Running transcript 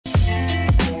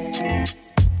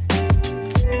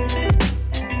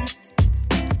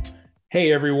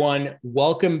Hey everyone,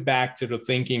 welcome back to the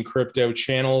Thinking Crypto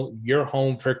channel, your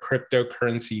home for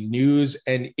cryptocurrency news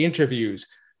and interviews.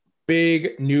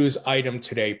 Big news item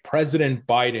today. President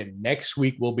Biden next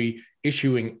week will be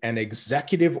issuing an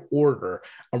executive order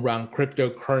around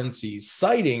cryptocurrencies,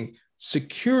 citing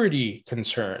security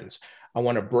concerns. I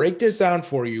want to break this down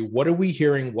for you. What are we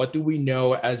hearing? What do we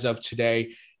know as of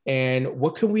today? And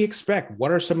what can we expect?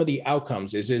 What are some of the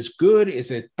outcomes? Is this good?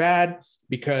 Is it bad?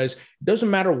 Because it doesn't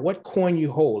matter what coin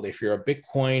you hold. If you're a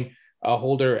Bitcoin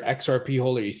holder, XRP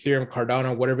holder, Ethereum,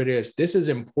 Cardano, whatever it is, this is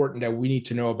important that we need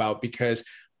to know about because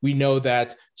we know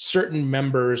that certain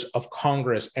members of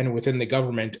Congress and within the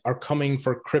government are coming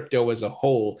for crypto as a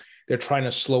whole. They're trying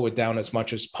to slow it down as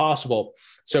much as possible.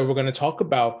 So we're going to talk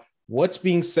about what's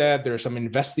being said. There's some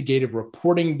investigative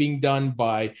reporting being done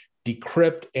by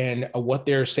Decrypt and what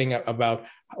they're saying about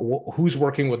who's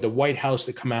working with the White House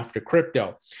to come after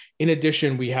crypto. In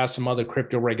addition, we have some other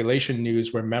crypto regulation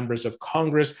news where members of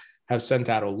Congress have sent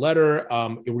out a letter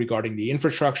regarding the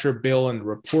infrastructure bill and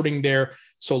reporting there.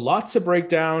 So lots to break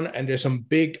down. And there's some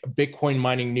big Bitcoin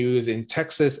mining news in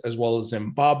Texas as well as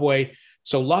Zimbabwe.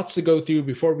 So lots to go through.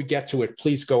 Before we get to it,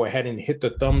 please go ahead and hit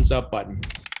the thumbs up button,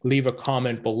 leave a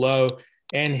comment below,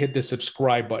 and hit the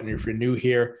subscribe button if you're new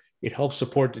here. It helps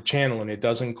support the channel and it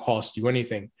doesn't cost you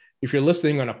anything. If you're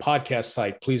listening on a podcast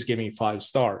site, please give me 5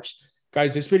 stars.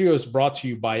 Guys, this video is brought to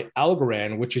you by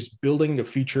Algorand, which is building the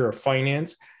future of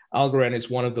finance. Algorand is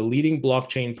one of the leading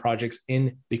blockchain projects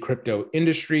in the crypto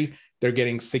industry. They're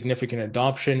getting significant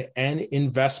adoption and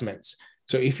investments.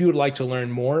 So if you would like to learn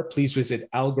more, please visit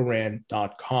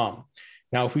algorand.com.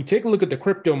 Now, if we take a look at the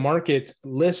crypto market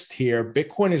list here,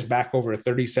 Bitcoin is back over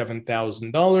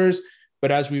 $37,000.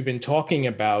 But as we've been talking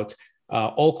about,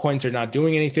 altcoins are not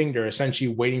doing anything. They're essentially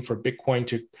waiting for Bitcoin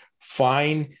to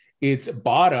find its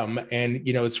bottom. And,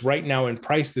 it's right now in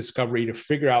price discovery to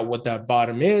figure out what that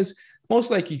bottom is, most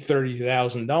likely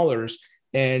 $30,000.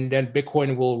 And then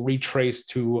Bitcoin will retrace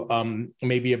to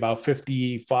maybe about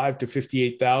 55 to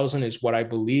 58,000 is what I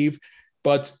believe.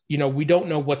 But, we don't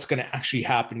know what's going to actually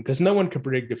happen because no one can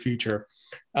predict the future.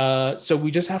 So we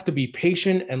just have to be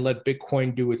patient and let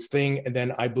Bitcoin do its thing. And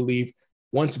then I believe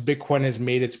once Bitcoin has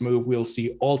made its move, we'll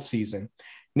see alt season.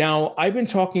 Now, I've been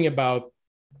talking about,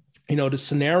 the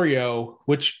scenario,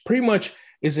 which pretty much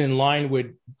is in line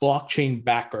with Blockchain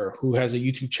Backer, who has a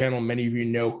YouTube channel. Many of you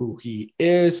know who he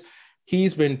is.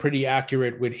 He's been pretty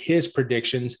accurate with his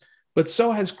predictions, but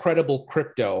so has Credible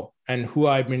Crypto, and who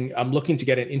I'm looking to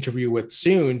get an interview with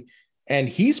soon. And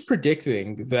he's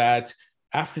predicting that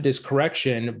after this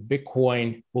correction,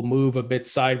 Bitcoin will move a bit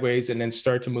sideways and then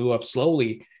start to move up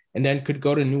slowly, and then could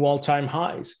go to new all-time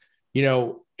highs.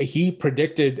 He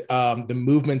predicted the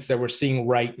movements that we're seeing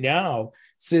right now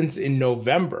since in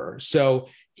November. So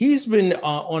he's been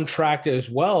on track as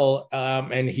well.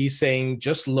 And he's saying,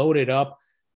 just load it up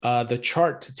the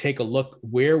chart to take a look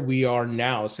where we are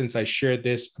now, since I shared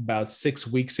this about 6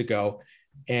 weeks ago.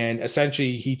 And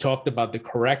essentially, he talked about the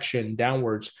correction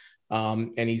downwards.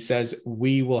 And he says,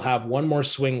 we will have one more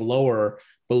swing lower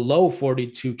below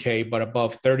 42K, but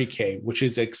above 30K, which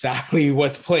is exactly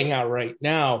what's playing out right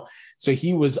now. So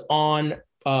he was on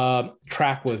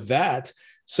track with that.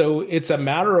 So it's a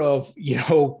matter of,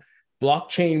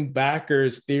 blockchain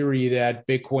backers' theory that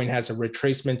Bitcoin has a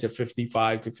retracement to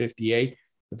 55 to 58,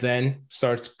 then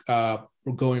starts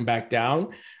going back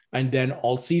down. And then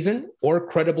alt season, or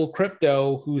Credible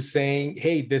Crypto, who's saying,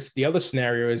 hey, the other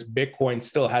scenario is Bitcoin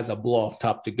still has a blow off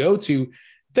top to go to,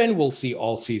 then we'll see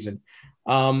alt season.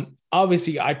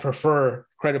 Obviously, I prefer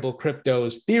Credible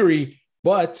Crypto's theory,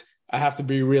 but I have to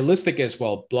be realistic as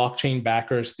well. Blockchain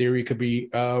backers' theory could be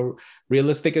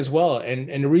realistic as well. And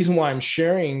the reason why I'm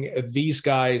sharing these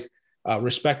guys'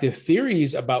 respective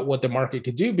theories about what the market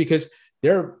could do, because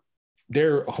they're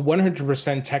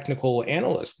 100% technical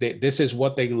analysts. This is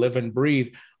what they live and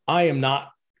breathe. I'm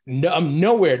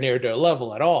nowhere near their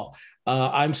level at all.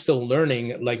 I'm still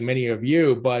learning like many of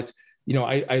you, but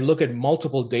I look at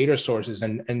multiple data sources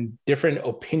and different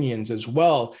opinions as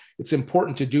well. It's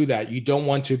important to do that. You don't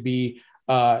want to be,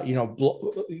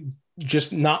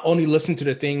 just not only listen to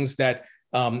the things that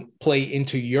play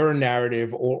into your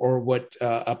narrative or what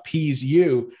appease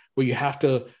you, but you have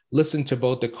to listen to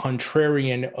both the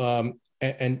contrarian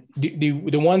and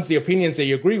the opinions that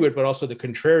you agree with, but also the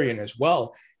contrarian as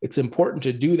well. It's important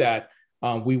to do that.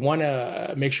 We want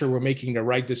to make sure we're making the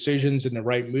right decisions and the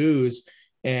right moves.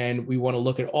 And we want to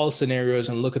look at all scenarios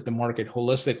and look at the market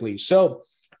holistically. So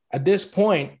at this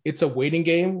point, it's a waiting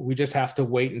game. We just have to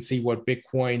wait and see what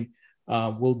Bitcoin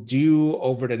will do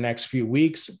over the next few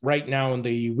weeks. Right now in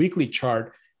the weekly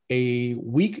chart, a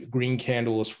weak green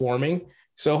candle is forming.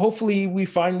 So hopefully we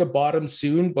find the bottom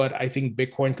soon, but I think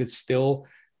Bitcoin could still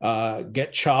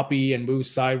get choppy and move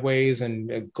sideways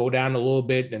and go down a little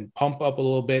bit and pump up a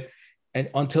little bit, and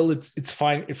until it's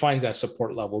fine, it finds that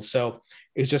support level. So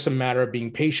it's just a matter of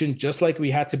being patient, just like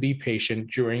we had to be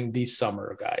patient during the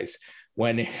summer, guys,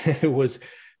 when it was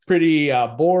pretty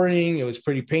boring. It was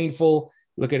pretty painful.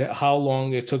 Look at how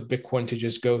long it took Bitcoin to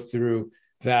just go through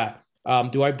that.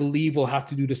 Do I believe we'll have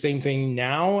to do the same thing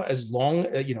now, as long,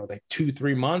 like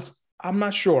 2-3 months? I'm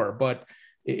not sure, but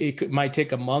might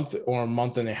take a month or a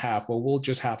month and a half. But we'll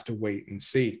just have to wait and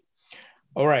see.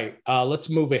 All right, let's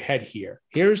move ahead here.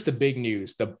 Here's the big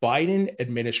news. The Biden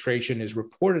administration is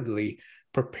reportedly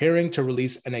preparing to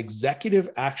release an executive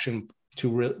action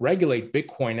to regulate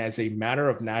Bitcoin as a matter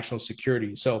of national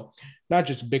security. So not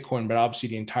just Bitcoin, but obviously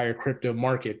the entire crypto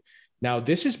market. Now,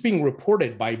 this is being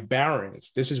reported by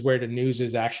Barron's. This is where the news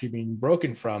is actually being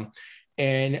broken from.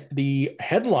 And the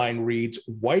headline reads,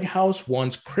 White House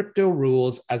wants crypto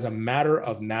rules as a matter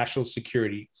of national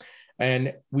security.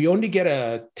 And we only get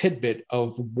a tidbit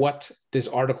of what this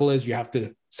article is. You have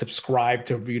to subscribe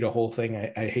to view the whole thing.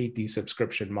 I hate these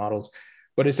subscription models.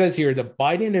 But it says here, the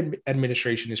Biden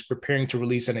administration is preparing to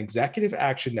release an executive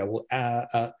action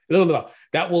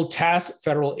that will task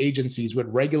federal agencies with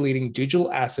regulating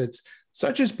digital assets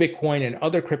such as Bitcoin and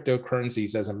other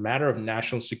cryptocurrencies as a matter of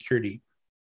national security.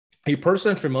 A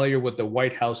person familiar with the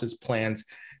White House's plans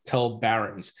tell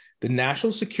Barron's the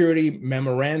national security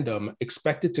memorandum,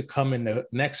 expected to come in the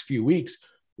next few weeks,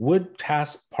 would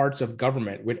task parts of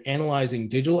government with analyzing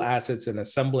digital assets and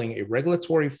assembling a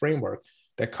regulatory framework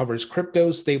that covers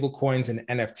cryptos, stablecoins, and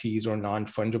NFTs, or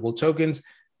non-fungible tokens,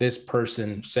 this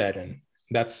person said. And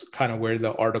that's kind of where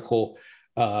the article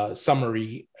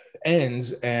summary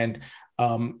ends. And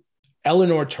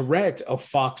Eleanor Terrett of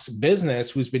Fox Business,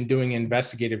 who's been doing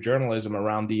investigative journalism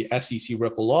around the SEC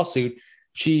Ripple lawsuit,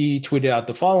 she tweeted out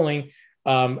the following,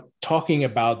 talking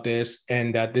about this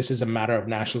and that this is a matter of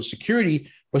national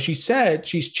security. But she said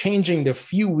she's changing the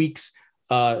few weeks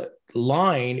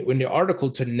line in the article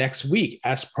to next week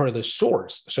as per the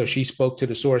source. So she spoke to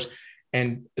the source,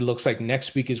 and it looks like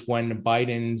next week is when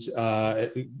Biden's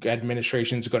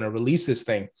administration is going to release this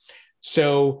thing.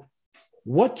 So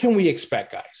what can we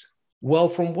expect, guys? Well,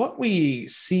 from what we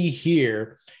see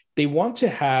here, they want to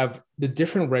have the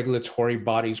different regulatory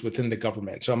bodies within the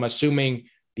government. So I'm assuming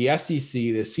the SEC,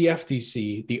 the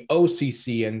CFTC, the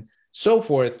OCC, and so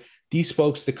forth, these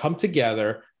folks to come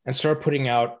together and start putting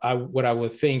out what I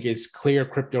would think is clear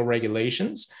crypto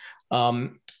regulations.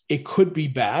 It could be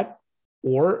bad,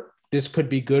 or this could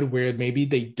be good, where maybe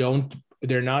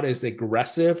they're not as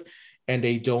aggressive and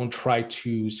they don't try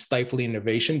to stifle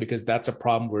innovation, because that's a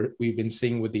problem we've been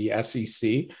seeing with the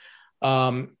SEC.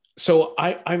 So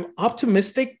I'm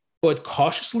optimistic, but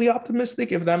cautiously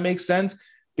optimistic, if that makes sense,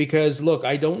 because look,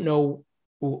 I don't know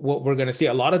what we're going to see.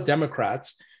 A lot of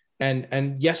Democrats,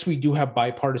 and yes, we do have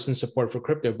bipartisan support for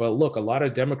crypto, but look, a lot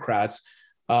of Democrats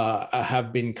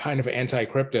have been kind of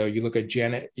anti-crypto. You look at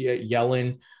Janet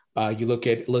Yellen, you look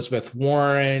at Elizabeth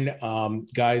Warren,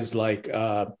 guys like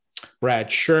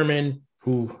Brad Sherman,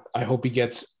 who I hope he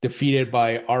gets defeated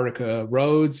by Erica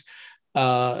Rhodes.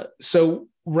 So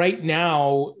right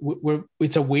now,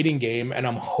 it's a waiting game, and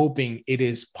I'm hoping it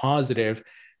is positive.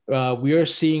 We are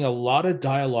seeing a lot of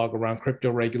dialogue around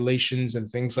crypto regulations and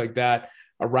things like that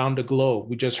around the globe.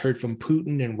 We just heard from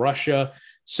Putin in Russia.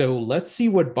 So let's see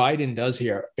what Biden does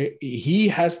here. He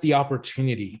has the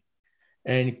opportunity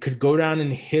and could go down in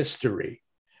history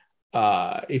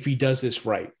if he does this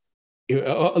right.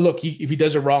 Look, if he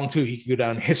does it wrong too, he could go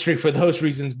down in history for those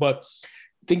reasons. But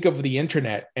think of the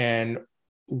internet and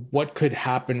what could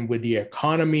happen with the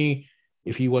economy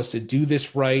if he was to do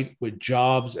this right, with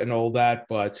jobs and all that.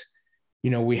 But,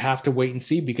 we have to wait and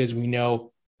see, because we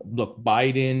know, look,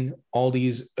 Biden, all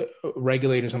these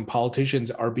regulators and politicians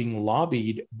are being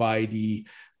lobbied by the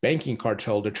banking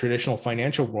cartel, the traditional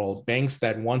financial world, banks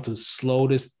that want to slow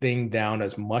this thing down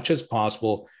as much as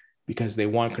possible because they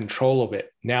want control of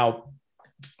it. Now,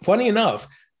 funny enough,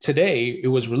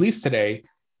 it was released today,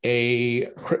 a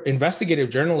investigative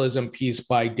journalism piece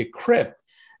by Decrypt.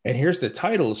 And here's the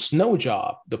title: Snow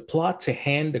Job, the plot to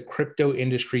hand the crypto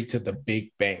industry to the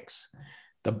big banks.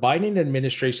 The Biden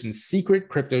administration's secret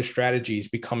crypto strategy is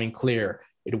becoming clear.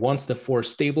 It wants to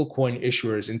force stablecoin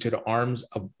issuers into the arms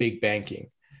of big banking.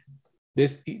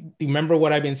 Remember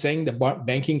what I've been saying? The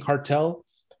banking cartel,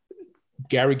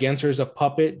 Gary Gensler is a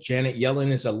puppet. Janet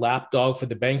Yellen is a lapdog for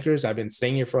the bankers. I've been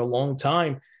saying it for a long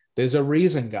time. There's a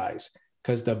reason, guys,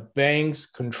 because the banks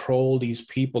control these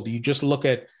people. You just look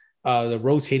at the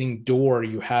rotating door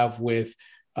you have with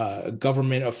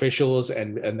government officials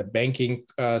and the banking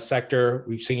sector.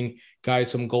 We've seen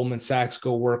guys from Goldman Sachs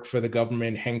go work for the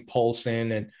government, Hank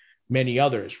Paulson and many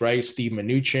others, right? Steve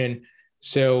Mnuchin.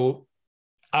 So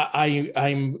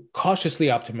I'm cautiously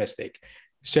optimistic.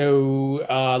 So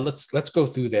let's go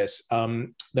through this.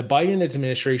 The Biden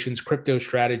administration's crypto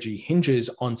strategy hinges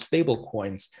on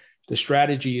stablecoins. The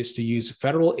strategy is to use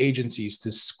federal agencies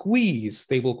to squeeze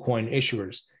stablecoin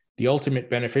issuers. The ultimate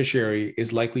beneficiary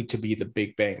is likely to be the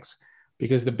big banks,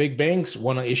 because the big banks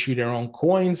want to issue their own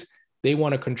coins. They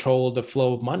want to control the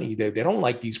flow of money. They don't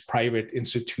like these private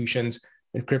institutions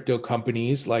and crypto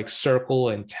companies like Circle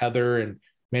and Tether and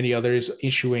many others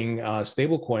issuing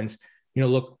stable coins.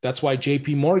 Look, that's why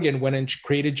JP Morgan went and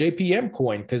created JPM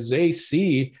coin, because they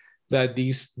see that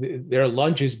their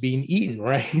lunch is being eaten,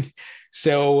 right?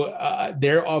 So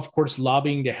they're, of course,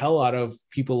 lobbying the hell out of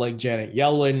people like Janet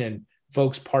Yellen and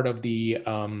folks part of the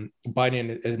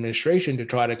Biden administration to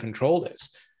try to control this.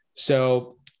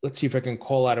 So let's see if I can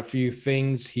call out a few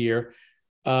things here.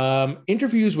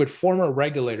 Interviews with former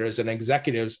regulators and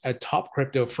executives at top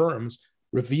crypto firms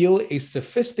reveal a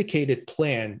sophisticated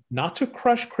plan not to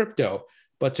crush crypto,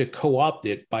 but to co-opt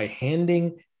it by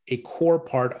handing a core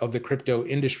part of the crypto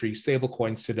industry,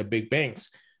 stablecoins, to the big banks.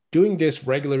 Doing this,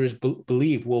 regulators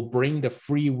believe, will bring the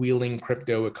freewheeling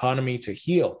crypto economy to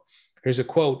heel. Here's a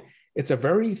quote. It's a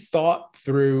very thought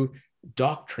through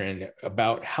doctrine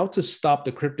about how to stop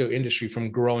the crypto industry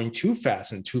from growing too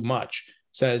fast and too much,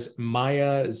 says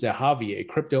Maya Zahavi, a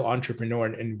crypto entrepreneur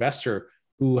and investor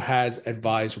who has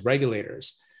advised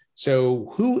regulators.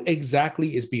 So who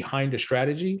exactly is behind the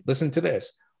strategy? Listen to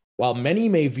this. While many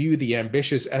may view the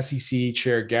ambitious SEC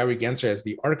Chair Gary Gensler as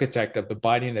the architect of the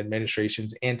Biden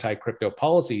administration's anti-crypto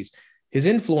policies, his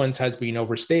influence has been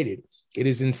overstated. It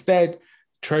is instead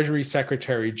Treasury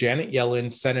Secretary Janet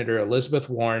Yellen, Senator Elizabeth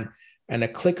Warren, and a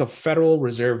clique of Federal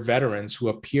Reserve veterans who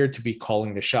appear to be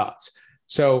calling the shots.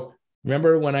 So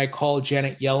remember when I called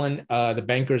Janet Yellen the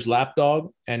banker's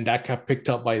lapdog, and that got picked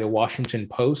up by the Washington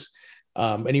Post?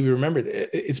 And if you remember,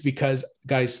 it's because,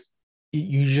 guys,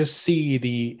 you just see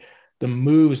the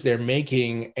moves they're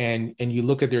making, and you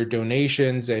look at their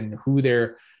donations and who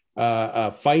they're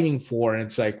fighting for, and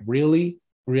it's like, really,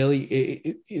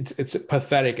 it's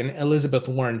pathetic. And Elizabeth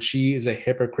Warren, she is a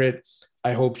hypocrite.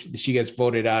 I hope she gets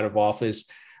voted out of office.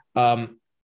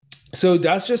 So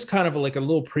that's just kind of like a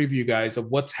little preview, guys, of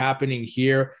what's happening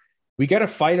here. We got a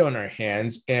fight on our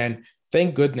hands, and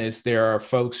thank goodness there are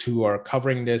folks who are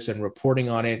covering this and reporting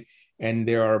on it. And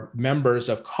there are members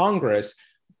of Congress,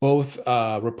 both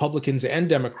Republicans and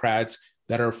Democrats,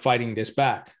 that are fighting this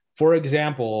back. For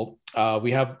example,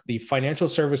 we have the Financial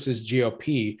Services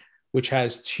GOP, which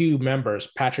has two members,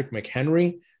 Patrick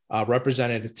McHenry,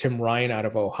 Representative Tim Ryan out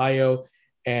of Ohio,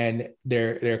 and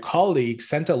their colleagues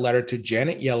sent a letter to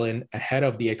Janet Yellen ahead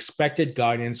of the expected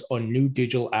guidance on new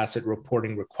digital asset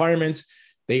reporting requirements.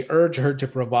 They urge her to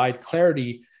provide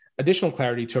additional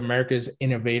clarity to America's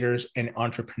innovators and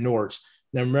entrepreneurs.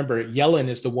 Now, remember, Yellen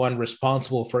is the one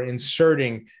responsible for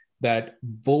inserting that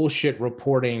bullshit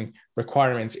reporting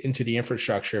requirements into the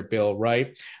infrastructure bill,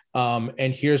 right?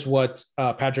 And here's what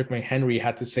Patrick McHenry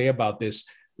had to say about this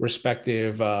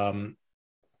respective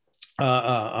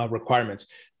requirements.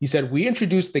 He said, we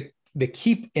introduced the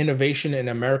Keep Innovation in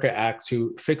America Act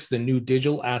to fix the new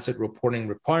digital asset reporting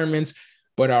requirements,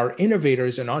 but our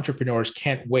innovators and entrepreneurs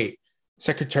can't wait.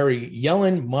 Secretary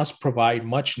Yellen must provide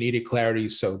much needed clarity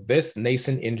so this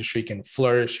nascent industry can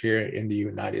flourish here in the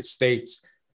United States.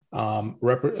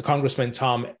 Congressman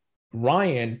Tom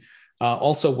Ryan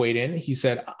also weighed in. He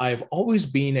said, I've always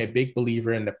been a big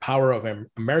believer in the power of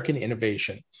American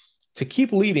innovation. To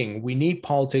keep leading, we need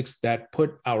politics that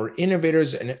put our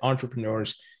innovators and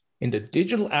entrepreneurs in the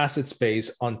digital asset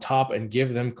space on top and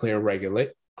give them clear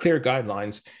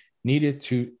guidelines needed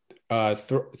to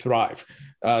thrive.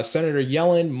 Senator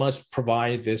Yellen must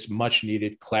provide this much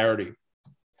needed clarity.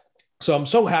 So I'm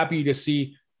so happy to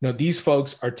see these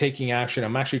folks are taking action.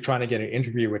 I'm actually trying to get an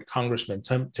interview with Congressman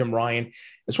Tim Ryan,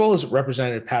 as well as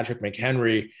Representative Patrick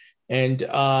McHenry. And,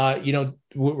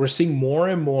 we're seeing more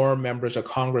and more members of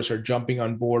Congress are jumping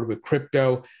on board with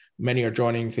crypto. Many are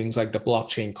joining things like the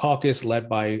Blockchain Caucus led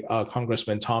by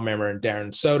Congressman Tom Emmer and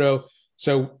Darren Soto.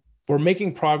 So we're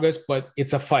making progress, but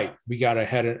it's a fight. We got a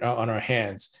head on our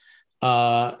hands.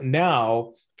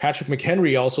 Now, Patrick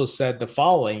McHenry also said the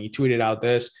following. He tweeted out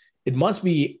this: it must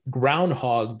be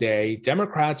Groundhog Day.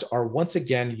 Democrats are once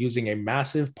again using a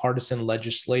massive partisan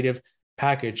legislative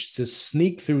package to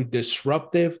sneak through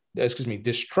destructive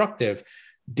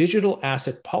digital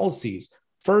asset policies,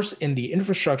 first in the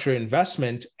Infrastructure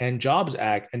Investment and Jobs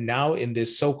Act, and now in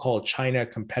this so-called China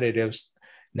Competitiveness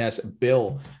Ness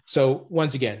bill. So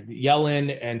once again,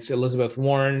 Yellen and Elizabeth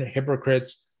Warren,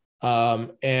 hypocrites.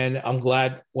 And I'm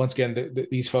glad, once again,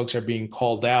 these folks are being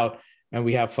called out, and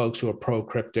we have folks who are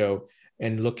pro-crypto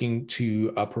and looking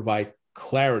to provide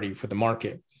clarity for the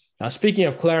market. Now, speaking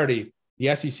of clarity,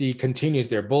 the SEC continues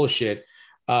their bullshit.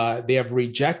 They have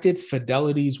rejected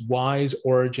Fidelity's Wise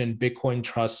Origin Bitcoin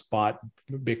Trust Spot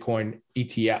Bitcoin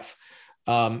ETF.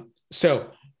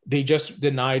 So they just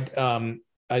denied,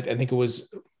 I think it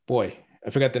was, I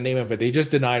forgot the name of it. They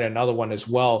just denied another one as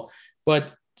well.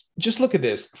 But just look at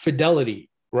this, Fidelity,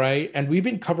 right? And we've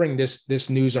been covering this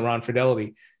news around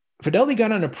Fidelity. Fidelity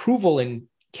got an approval in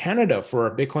Canada for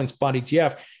a Bitcoin spot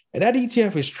ETF, and that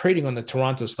ETF is trading on the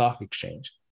Toronto Stock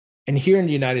Exchange. And here in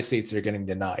the United States, they're getting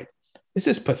denied. This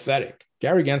is pathetic.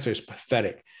 Gary Gensler is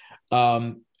pathetic.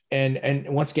 And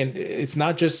once again, it's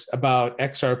not just about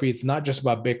XRP. It's not just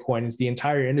about Bitcoin. It's the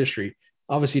entire industry.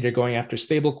 Obviously, they're going after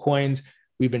stablecoins.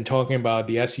 We've been talking about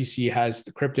the SEC has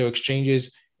the crypto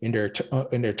exchanges in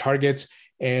their targets,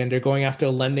 and they're going after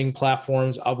lending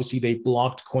platforms. Obviously, they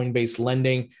blocked Coinbase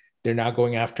lending. They're now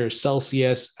going after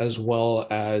Celsius as well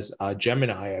as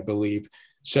Gemini, I believe.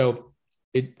 So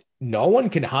no one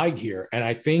can hide here. And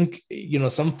I think,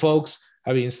 some folks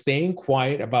have been staying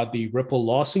quiet about the Ripple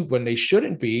lawsuit when they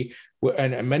shouldn't be.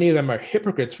 And many of them are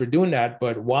hypocrites for doing that.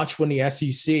 But watch when the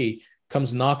SEC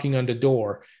comes knocking on the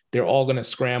door, they're all going to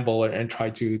scramble and try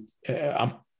to,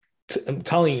 I'm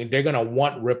telling you, they're going to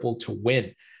want Ripple to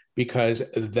win, because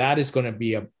that is going to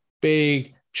be a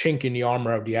big chink in the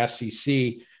armor of the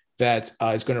SEC that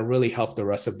is going to really help the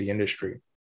rest of the industry.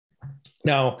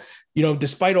 Now,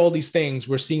 despite all these things,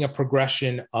 we're seeing a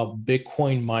progression of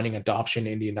Bitcoin mining adoption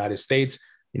in the United States.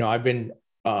 I've been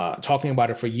talking about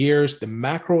it for years, the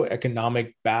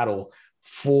macroeconomic battle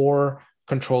for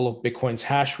control of Bitcoin's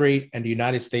hash rate. And the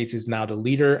United States is now the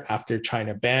leader after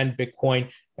China banned Bitcoin.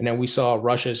 And then we saw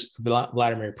Russia's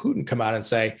Vladimir Putin come out and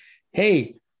say,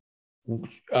 hey,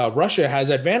 Russia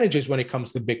has advantages when it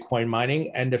comes to Bitcoin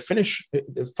mining, and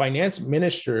the finance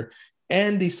minister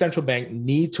and the central bank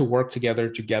need to work together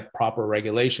to get proper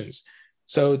regulations.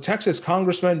 So Texas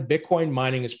Congressman, Bitcoin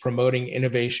mining is promoting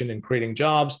innovation and creating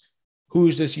jobs. Who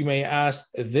is this, you may ask?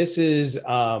 This is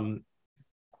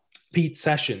Pete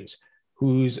Sessions,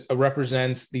 who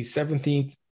represents the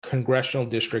 17th Congressional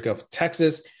District of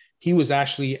Texas. He was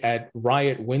actually at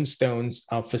Riot Winstone's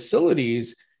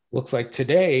facilities, looks like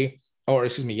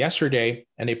yesterday,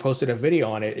 and they posted a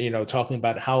video on it, talking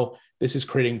about how this is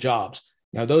creating jobs.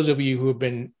 Now, those of you who have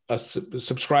been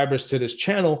subscribers to this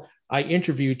channel, I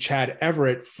interviewed Chad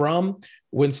Everett from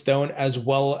Winstone as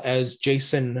well as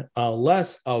Jason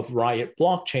Less of Riot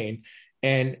Blockchain.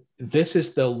 And this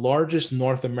is the largest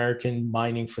North American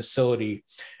mining facility.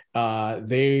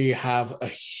 They have a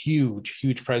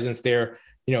huge presence there.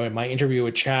 In my interview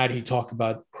with Chad, he talked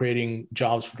about creating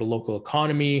jobs for the local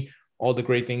economy, all the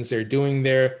great things they're doing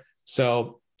there.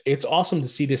 So it's awesome to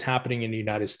see this happening in the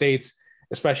United States,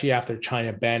 especially after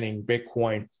China banning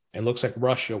Bitcoin. And looks like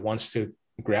Russia wants to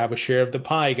grab a share of the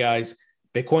pie, guys.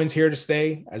 Bitcoin's here to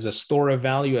stay as a store of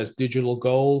value, as digital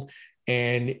gold.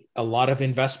 And a lot of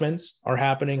investments are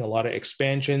happening, a lot of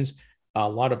expansions, a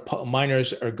lot of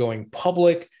miners are going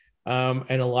public, and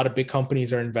a lot of big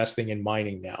companies are investing in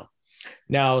mining now.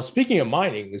 Now, speaking of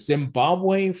mining,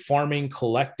 Zimbabwe Farming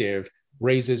Collective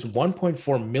raises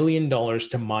 $1.4 million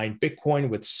to mine Bitcoin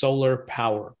with solar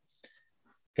power.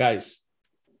 Guys,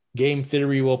 game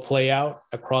theory will play out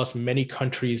across many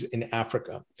countries in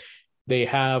Africa. They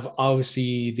have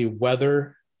obviously the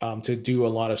weather to do a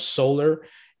lot of solar,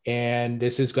 and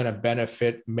this is going to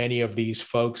benefit many of these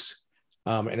folks,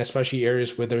 and especially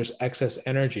areas where there's excess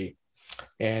energy.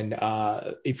 And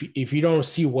if you don't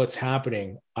see what's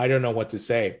happening, I don't know what to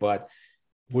say, but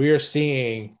we're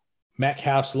seeing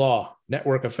Metcalfe's law,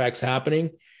 network effects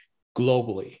happening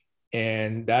globally.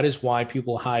 And that is why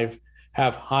people have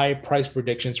high price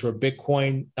predictions for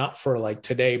Bitcoin, not for like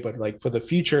today, but like for the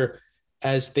future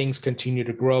as things continue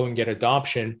to grow and get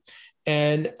adoption,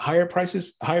 and higher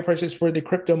prices for the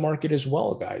crypto market as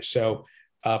well, guys. So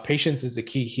patience is the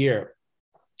key here.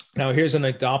 Now, here's an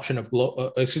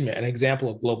example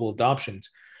of global adoptions.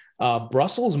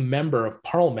 Brussels member of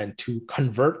parliament to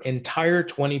convert entire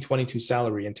 2022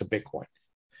 salary into Bitcoin.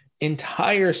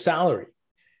 Entire salary.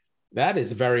 That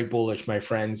is very bullish, my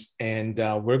friends. And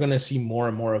we're going to see more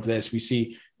and more of this. We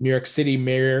see New York City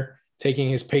mayor taking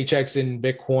his paychecks in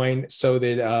Bitcoin. So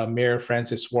did Mayor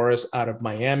Francis Suarez out of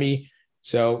Miami.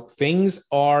 So things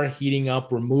are heating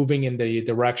up. We're moving in the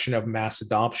direction of mass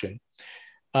adoption.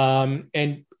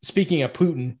 And speaking of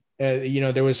Putin,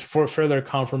 there was further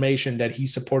confirmation that he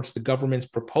supports the government's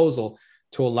proposal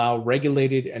to allow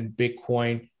regulated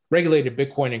Bitcoin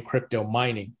and crypto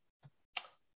mining.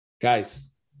 Guys,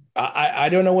 I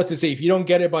don't know what to say. If you don't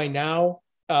get it by now,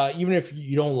 even if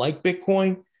you don't like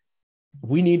Bitcoin,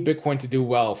 we need Bitcoin to do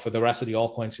well for the rest of the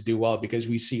altcoins to do well, because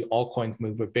we see altcoins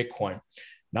move with Bitcoin.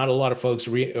 Not a lot of folks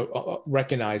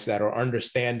recognize that or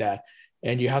understand that.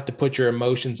 And you have to put your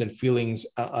emotions and feelings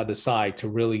aside to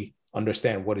really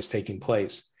understand what is taking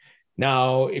place.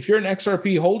 Now, if you're an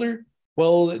XRP holder,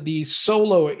 well, the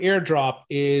solo airdrop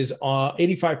is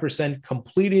 85%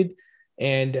 completed,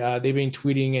 and they've been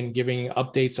tweeting and giving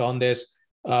updates on this.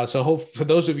 So for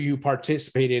those of you who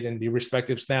participated in the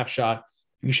respective snapshot,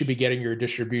 you should be getting your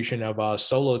distribution of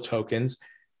solo tokens,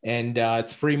 and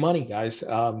it's free money, guys.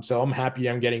 So I'm happy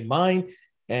I'm getting mine,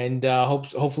 and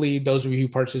hopefully those of you who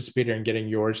participated are getting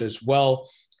yours as well.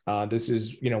 This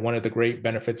is, one of the great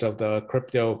benefits of the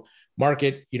crypto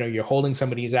market. You're holding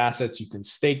some of these assets, you can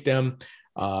stake them.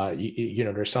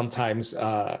 There's sometimes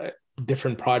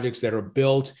different projects that are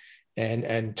built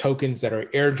and tokens that are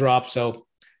airdropped. So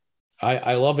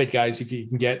I love it, guys. You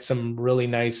can get some really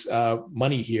nice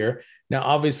money here. Now,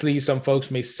 obviously, some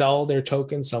folks may sell their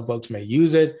tokens, some folks may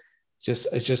use it.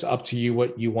 It's just up to you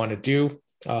what you want to do.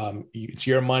 It's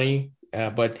your money,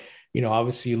 but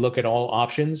obviously look at all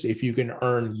options. If you can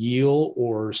earn yield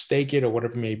or stake it or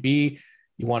whatever it may be,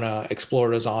 you want to explore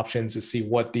those options to see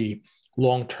what the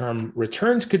long-term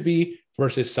returns could be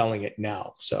versus selling it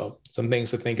now. So some things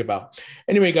to think about.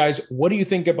 Anyway, guys, what do you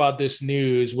think about this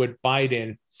news with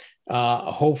Biden?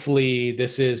 Hopefully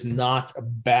this is not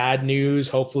bad news.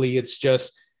 Hopefully it's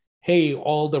just, hey,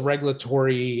 all the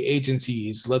regulatory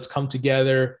agencies, let's come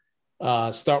together,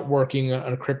 start working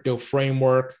on a crypto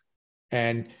framework.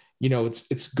 And,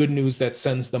 it's good news that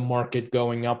sends the market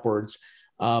going upwards.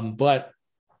 But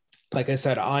like I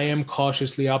said, I am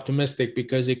cautiously optimistic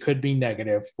because it could be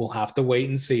negative. We'll have to wait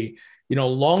and see.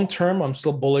 Long term, I'm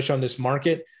still bullish on this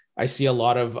market. I see a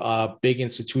lot of big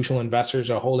institutional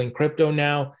investors are holding crypto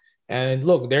now. And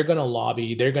look, they're going to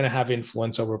lobby. They're going to have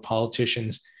influence over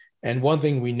politicians. And one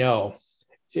thing we know,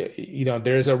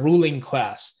 there's a ruling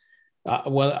class.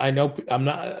 Well, I know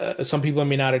some people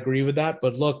may not agree with that,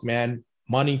 but look, man,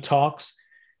 money talks.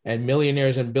 And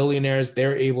millionaires and billionaires,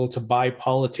 they're able to buy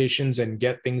politicians and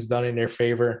get things done in their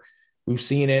favor. We've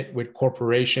seen it with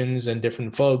corporations and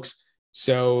different folks.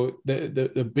 So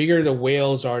the bigger the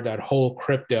whales are that hold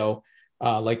crypto,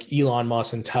 like Elon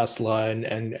Musk and Tesla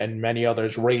and many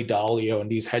others, Ray Dalio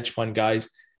and these hedge fund guys,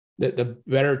 the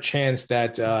better chance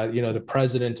that the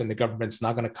president and the government's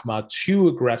not going to come out too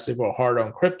aggressive or hard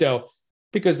on crypto,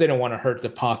 because they don't want to hurt the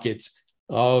pockets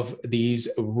of these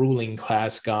ruling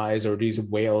class guys or these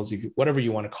whales, whatever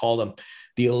you want to call them,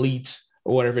 the elites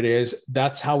or whatever it is.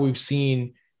 That's how we've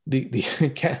seen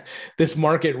this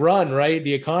market run, right?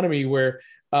 The economy, where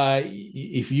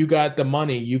if you got the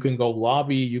money, you can go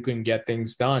lobby, you can get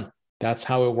things done. That's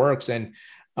how it works. And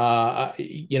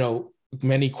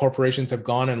many corporations have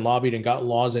gone and lobbied and got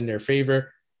laws in their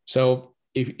favor. So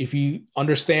if you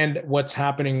understand what's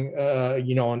happening,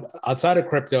 outside of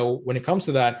crypto, when it comes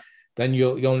to that, then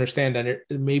you'll understand that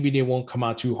maybe they won't come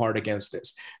out too hard against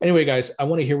this. Anyway, guys, I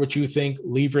want to hear what you think.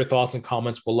 Leave your thoughts and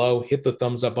comments below. Hit the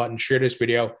thumbs up button, share this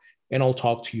video, and I'll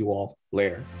talk to you all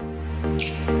later.